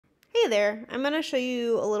there, I'm going to show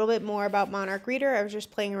you a little bit more about Monarch Reader. I was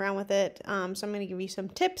just playing around with it, so I'm going to give you some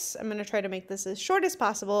tips. I'm going to try to make this as short as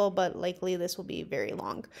possible, but likely this will be very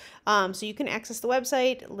long. So you can access the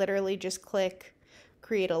website, literally just click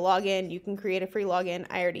create a login. You can create a free login.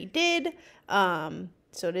 I already did.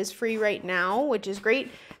 So it is free right now, which is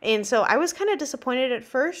great. And so I was kind of disappointed at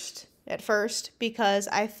first because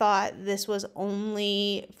I thought this was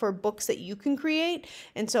only for books that you can create.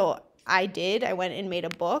 And so I went and made a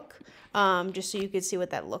book just so you could see what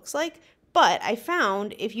that looks like. But I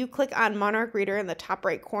found if you click on Monarch Reader in the top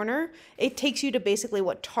right corner, it takes you to basically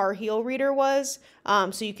what Tar Heel Reader was.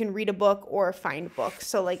 So you can read a book or find books.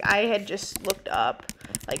 So like I had just looked up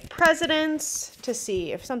like presidents to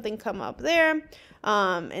see if something come up there.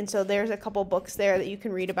 And so there's a couple books there that you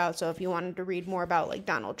can read about. So if you wanted to read more about like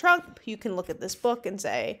Donald Trump, you can look at this book and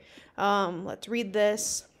say, let's read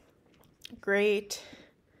this. Great.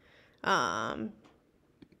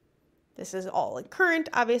 This is all like current.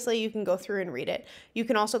 Obviously, you can go through and read it. You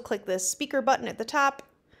can also click this speaker button at the top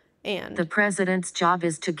and the president's job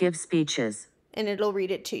is to give speeches. And it'll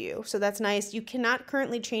read it to you. So that's nice. You cannot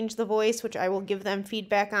currently change the voice, which I will give them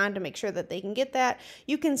feedback on to make sure that they can get that.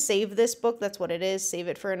 You can save this book. That's what it is. Save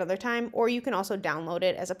it for another time. Or you can also download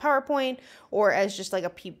it as a PowerPoint or as just like a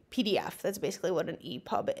PDF. That's basically what an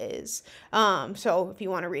EPUB is. So if you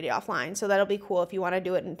want to read it offline. So that'll be cool if you want to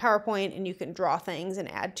do it in PowerPoint and you can draw things and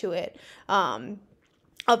add to it.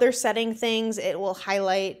 Other setting things, it will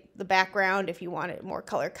highlight the background if you want it more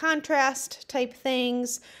color contrast type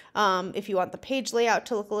things. If you want the page layout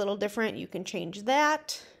to look a little different, you can change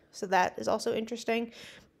that. So that is also interesting.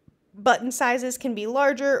 Button sizes can be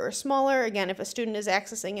larger or smaller. Again, if a student is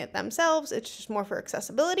accessing it themselves, it's just more for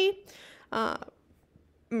accessibility. I'm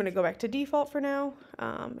going to go back to default for now.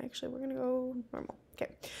 Actually, we're going to go normal.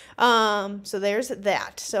 Okay. So there's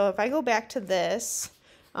that. So if I go back to this,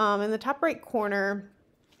 in the top right corner,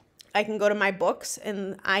 I can go to my books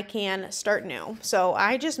and I can start new. So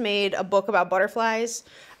I just made a book about butterflies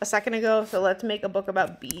a second ago. So let's make a book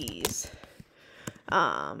about bees.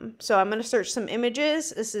 So I'm going to search some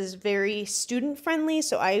images. This is very student friendly.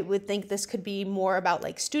 So I would think this could be more about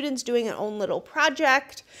like students doing their own little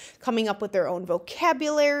project, coming up with their own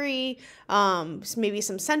vocabulary, maybe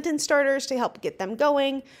some sentence starters to help get them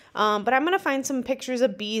going. But I'm going to find some pictures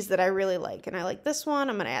of bees that I really like. And I like this one.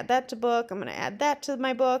 I'm going to add that to book. I'm going to add that to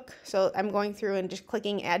my book. So I'm going through and just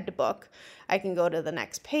clicking add to book. I can go to the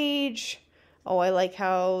next page. Oh, I like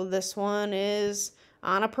how this one is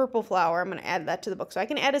on a purple flower. I'm going to add that to the book. So I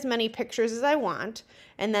can add as many pictures as I want.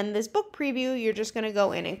 And then this book preview, you're just going to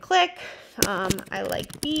go in and click. I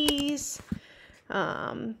like bees.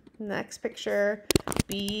 Next picture,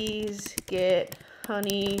 bees get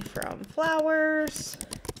honey from flowers.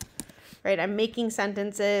 Right, I'm making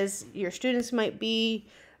sentences. Your students might be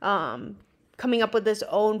coming up with this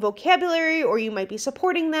own vocabulary, or you might be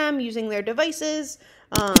supporting them using their devices.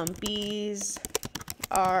 Bees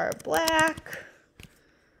are black.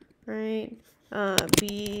 Right,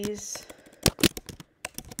 bees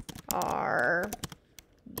are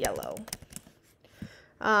yellow.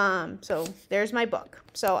 So there's my book.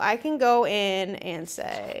 So I can go in and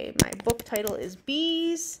say my book title is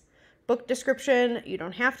Bees. Book description, you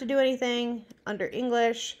don't have to do anything. Under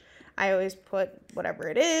English, I always put whatever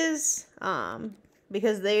it is,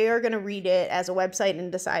 because they are going to read it as a website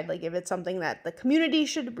and decide like if it's something that the community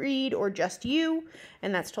should read or just you,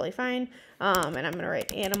 and that's totally fine. And I'm going to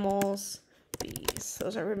write animals, bees.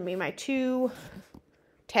 Those are going to be my two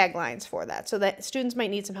taglines for that, so that students might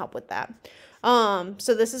need some help with that.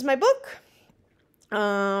 So this is my book.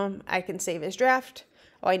 I can save as draft.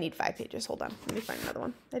 Oh, I need 5 pages. Hold on. Let me find another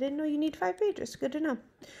one. I didn't know you need 5 pages. Good to know.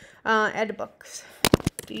 Add to books.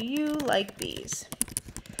 Do you like bees?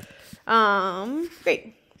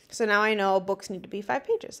 Great. So now I know books need to be 5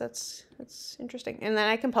 pages. That's interesting. And then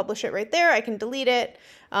I can publish it right there. I can delete it.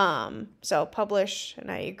 So publish,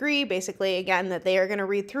 and I agree. Basically, again, that they are going to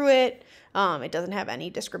read through it. It doesn't have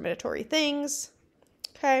any discriminatory things.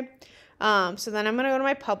 Okay. So then I'm going to go to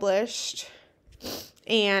my published,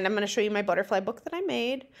 and I'm going to show you my butterfly book that I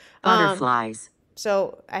made. Butterflies.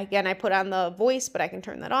 So again, I put on the voice, but I can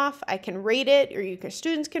turn that off. I can rate it, or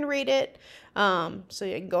students can rate it. So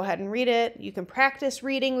you can go ahead and read it. You can practice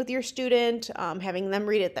reading with your student, having them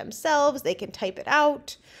read it themselves. They can type it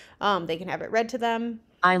out. They can have it read to them.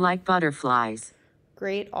 I like butterflies.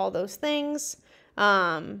 Great, all those things.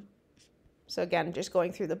 So again, just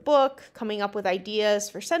going through the book, coming up with ideas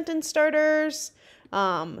for sentence starters.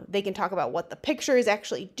 They can talk about what the picture is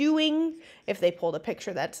actually doing, if they pulled a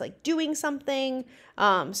picture that's like doing something.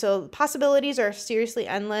 So possibilities are seriously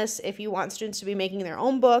endless if you want students to be making their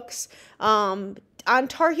own books. on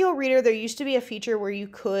Tar Heel Reader, there used to be a feature where you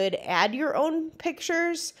could add your own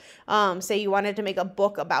pictures. Say you wanted to make a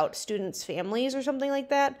book about students' families or something like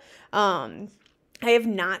that. I have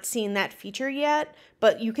not seen that feature yet,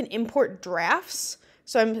 but you can import drafts.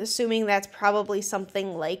 So I'm assuming that's probably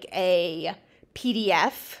something like a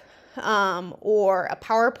PDF or a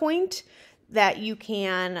PowerPoint that you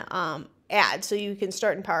can add. So you can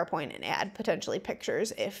start in PowerPoint and add potentially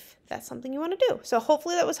pictures if that's something you want to do. So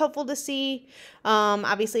hopefully that was helpful to see.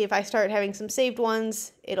 Obviously, if I start having some saved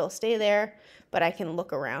ones, it'll stay there, but I can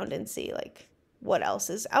look around and see like what else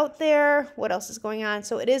is out there, what else is going on.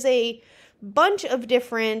 So it is a bunch of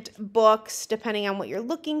different books depending on what you're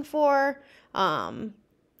looking for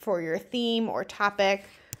your theme or topic.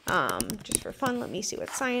 Just for fun, let me see what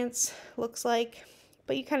science looks like.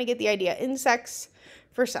 But you kind of get the idea. Insects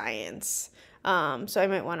for science. So I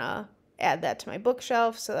might want to add that to my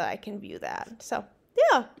bookshelf so that I can view that. So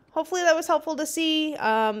yeah, hopefully that was helpful to see.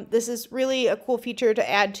 This is really a cool feature to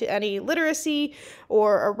add to any literacy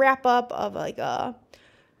or a wrap up of like a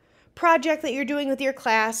project that you're doing with your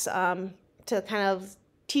class to kind of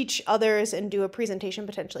teach others and do a presentation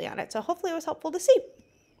potentially on it. So hopefully it was helpful to see.